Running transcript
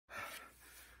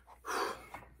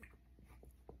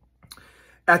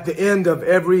At the end of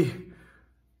every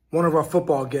one of our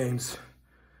football games,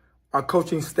 our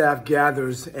coaching staff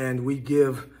gathers and we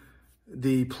give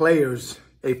the players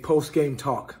a post-game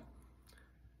talk.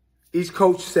 Each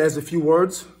coach says a few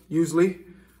words, usually,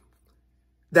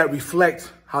 that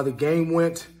reflect how the game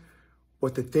went,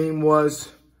 what the theme was,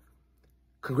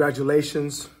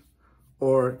 congratulations,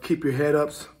 or keep your head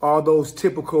up, all those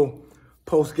typical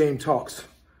post-game talks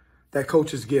that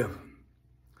coaches give.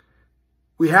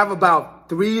 We have about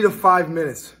 3 to 5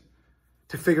 minutes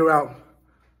to figure out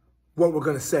what we're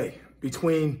going to say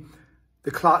between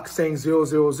the clock saying 0,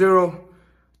 0, 0,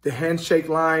 the handshake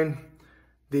line,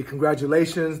 the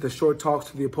congratulations, the short talks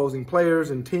to the opposing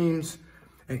players and teams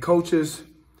and coaches,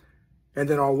 and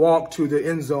then our walk to the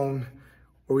end zone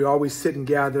where we always sit and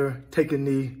gather, take a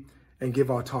knee, and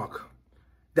give our talk.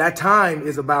 That time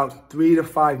is about 3 to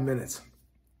 5 minutes.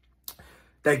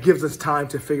 That gives us time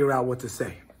to figure out what to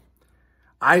say.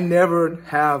 I never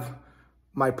have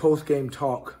my post-game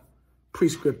talk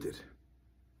pre-scripted.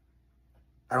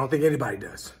 I don't think anybody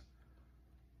does.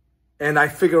 And I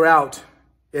figure out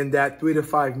in that 3 to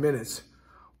 5 minutes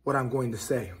what I'm going to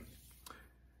say.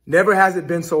 Never has it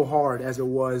been so hard as it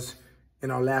was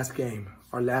in our last game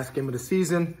of the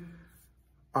season,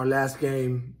 our last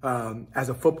game as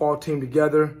a football team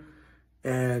together,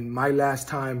 and my last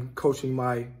time coaching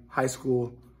my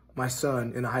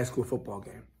son in a high school football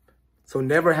game. So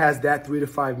never has that 3 to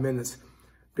 5 minutes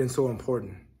been so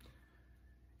important.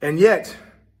 And yet,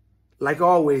 like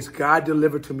always, God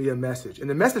delivered to me a message. And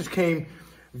the message came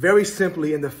very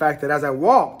simply in the fact that as I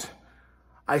walked,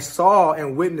 I saw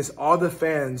and witnessed all the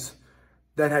fans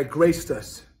that had graced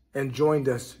us and joined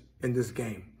us in this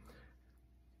game,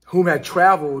 whom had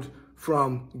traveled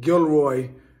from Gilroy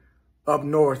up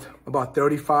north about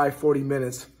 35, 40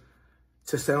 minutes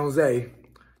to San Jose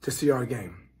to see our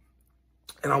game.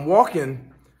 And I'm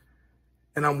walking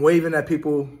and I'm waving at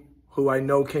people who I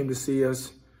know came to see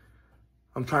us.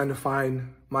 I'm trying to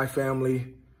find my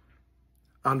family.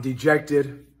 I'm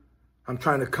dejected. I'm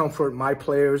trying to comfort my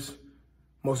players,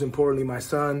 most importantly, my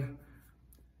son.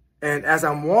 And as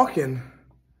I'm walking,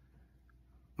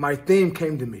 my theme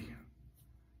came to me.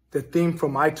 The theme for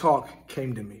my talk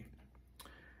came to me.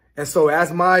 And so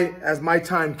as my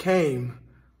time came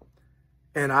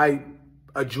and I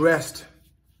addressed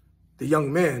the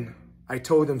young men, I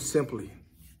told them simply,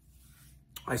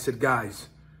 I said, guys,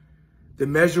 the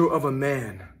measure of a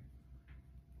man,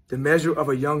 the measure of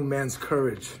a young man's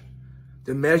courage,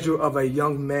 the measure of a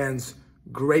young man's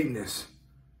greatness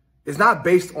is not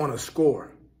based on a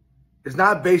score. It's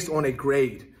not based on a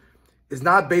grade. It's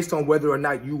not based on whether or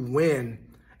not you win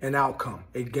an outcome,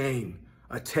 a game,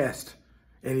 a test,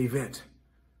 an event.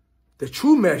 The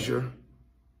true measure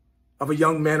of a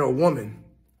young man or woman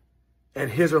and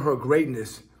his or her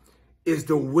greatness is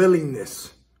the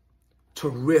willingness to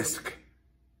risk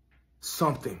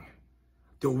something,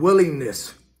 the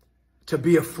willingness to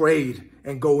be afraid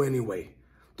and go anyway,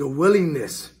 the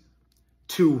willingness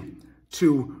to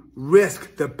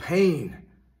risk the pain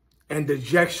and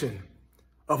dejection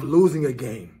of losing a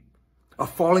game, of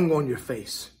falling on your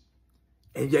face,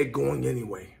 and yet going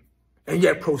anyway, and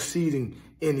yet proceeding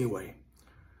anyway.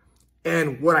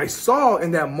 And what I saw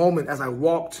in that moment as I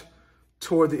walked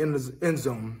toward the end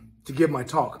zone to give my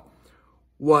talk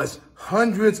was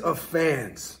hundreds of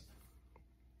fans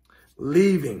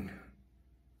leaving.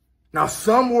 Now,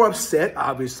 some were upset,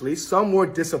 obviously. Some were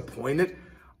disappointed,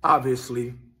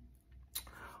 obviously.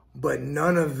 But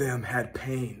none of them had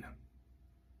pain.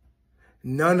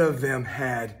 None of them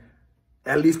had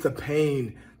at least the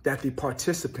pain that the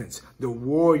participants, the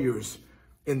warriors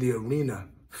in the arena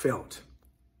felt.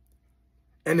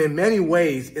 And in many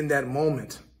ways, in that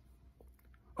moment,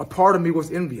 a part of me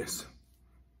was envious.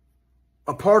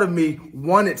 A part of me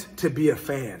wanted to be a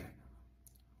fan,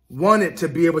 wanted to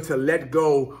be able to let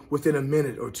go within a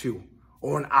minute or two,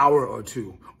 or an hour or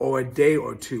two, or a day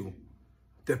or two,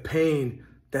 the pain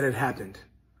that had happened.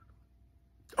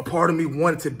 A part of me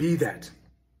wanted to be that.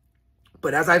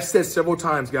 But as I've said several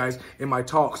times, guys, in my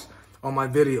talks, on my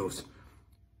videos,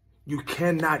 you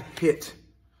cannot hit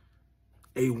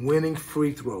a winning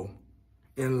free throw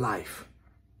in life.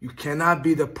 You cannot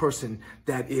be the person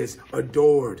that is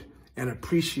adored and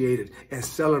appreciated and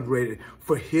celebrated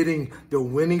for hitting the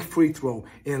winning free throw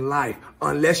in life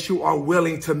unless you are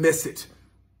willing to miss it.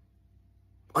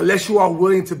 Unless you are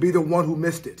willing to be the one who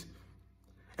missed it.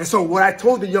 And so what I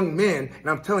told the young men, and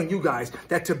I'm telling you guys,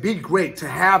 that to be great, to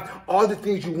have all the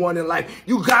things you want in life,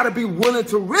 you got to be willing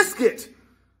to risk it.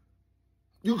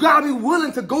 You got to be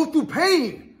willing to go through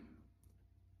pain.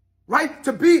 Right?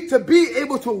 To be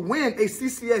able to win a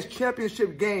CCS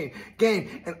championship game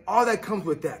and all that comes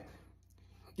with that.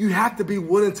 You have to be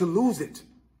willing to lose it.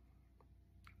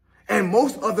 And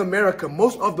most of America,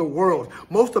 most of the world,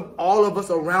 most of all of us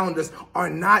around us are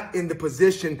not in the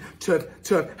position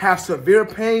to have severe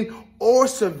pain or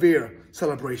severe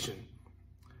celebration,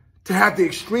 to have the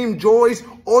extreme joys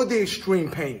or the extreme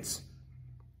pains.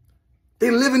 They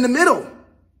live in the middle.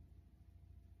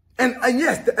 And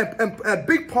yes, a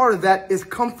big part of that is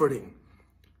comforting.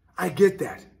 I get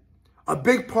that. A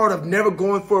big part of never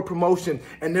going for a promotion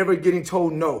and never getting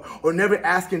told no, or never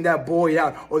asking that boy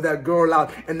out or that girl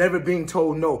out and never being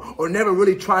told no, or never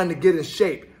really trying to get in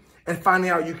shape and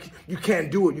finding out you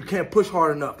can't do it, you can't push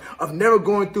hard enough, of never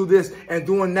going through this and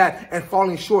doing that and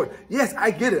falling short. Yes,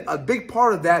 I get it. A big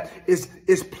part of that is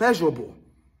pleasurable.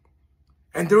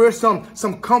 And there is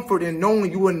some comfort in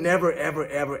knowing you will never, ever,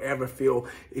 ever, ever feel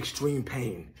extreme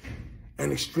pain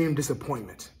and extreme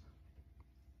disappointment.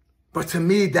 But to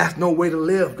me, that's no way to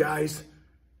live, guys.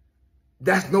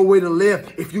 That's no way to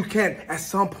live if you can't, at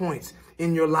some points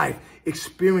in your life,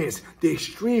 experience the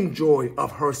extreme joy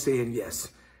of her saying yes,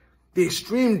 the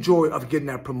extreme joy of getting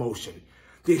that promotion,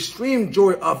 the extreme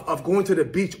joy of going to the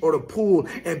beach or the pool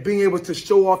and being able to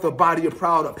show off the body you're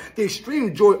proud of, the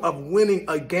extreme joy of winning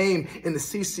a game in the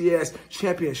CCS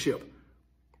championship.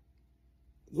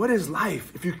 What is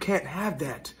life if you can't have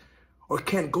that or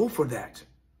can't go for that?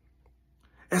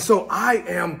 And so I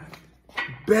am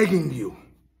begging you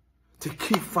to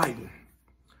keep fighting.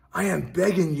 I am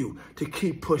begging you to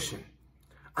keep pushing.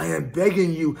 I am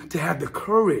begging you to have the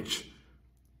courage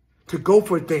to go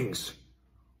for things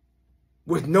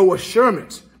with no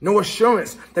assurance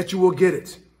that you will get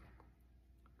it.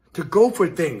 To go for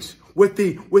things with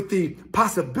the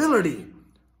possibility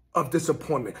of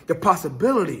disappointment, the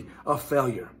possibility of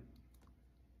failure.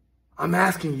 I'm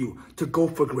asking you to go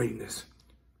for greatness.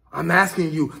 I'm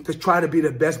asking you to try to be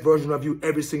the best version of you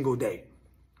every single day.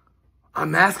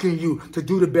 I'm asking you to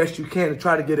do the best you can to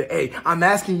try to get an A. I'm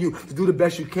asking you to do the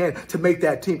best you can to make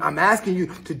that team. I'm asking you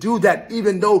to do that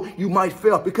even though you might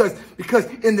fail. Because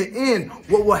in the end,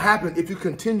 what will happen if you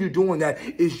continue doing that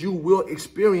is you will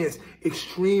experience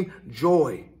extreme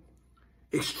joy,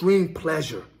 extreme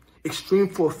pleasure, extreme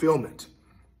fulfillment.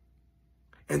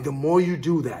 And the more you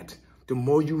do that, the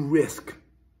more you risk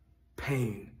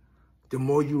pain, the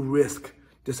more you risk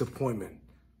disappointment,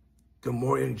 the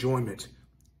more enjoyment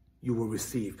you will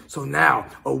receive. So now,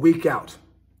 a week out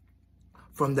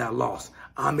from that loss,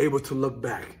 I'm able to look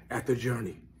back at the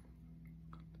journey.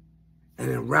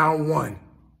 And in round 1,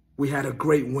 we had a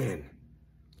great win.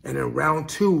 And in round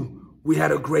 2, we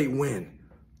had a great win.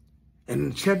 And in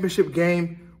the championship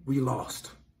game, we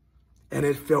lost. And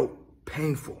it felt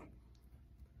painful.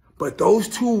 But those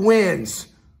 2 wins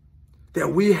that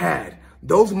we had,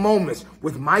 those moments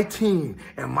with my team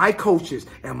and my coaches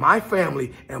and my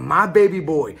family and my baby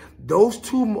boy, those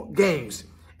 2 games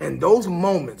and those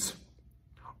moments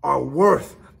are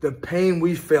worth the pain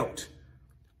we felt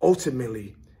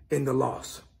ultimately in the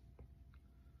loss.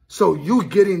 So you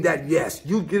getting that yes,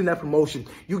 you getting that promotion,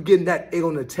 you getting that A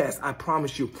on the test, I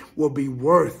promise you, will be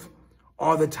worth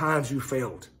all the times you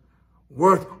failed,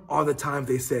 worth all the times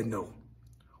they said no,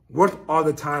 worth all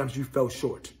the times you fell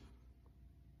short.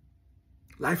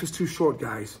 Life is too short,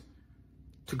 guys,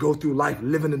 to go through life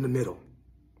living in the middle.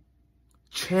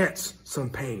 Chance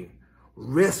some pain,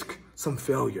 risk some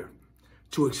failure,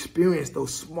 to experience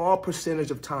those small percentage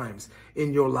of times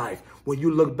in your life when you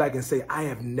look back and say, I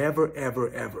have never,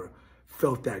 ever, ever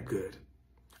felt that good.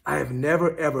 I have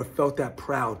never, ever felt that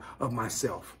proud of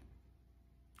myself.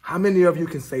 How many of you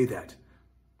can say that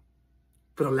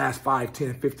for the last 5,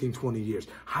 10, 15, 20 years?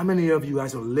 How many of you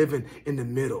guys are living in the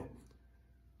middle?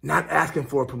 Not asking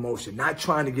for a promotion, not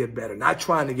trying to get better, not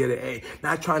trying to get an A,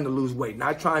 not trying to lose weight,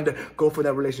 not trying to go for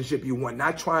that relationship you want,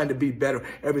 not trying to be better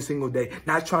every single day,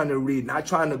 not trying to read, not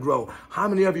trying to grow. How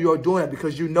many of you are doing that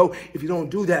because you know if you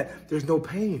don't do that, there's no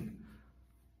pain?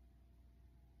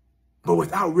 But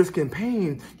without risking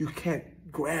pain, you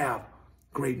can't grab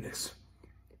greatness.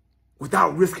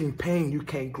 Without risking pain, you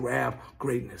can't grab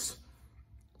greatness.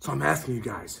 So I'm asking you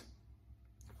guys,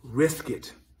 risk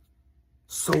it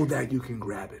so that you can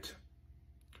grab it.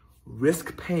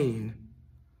 Risk pain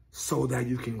so that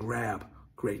you can grab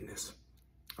greatness.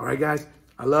 All right, guys,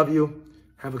 I love you.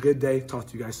 Have a good day. Talk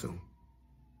to you guys soon.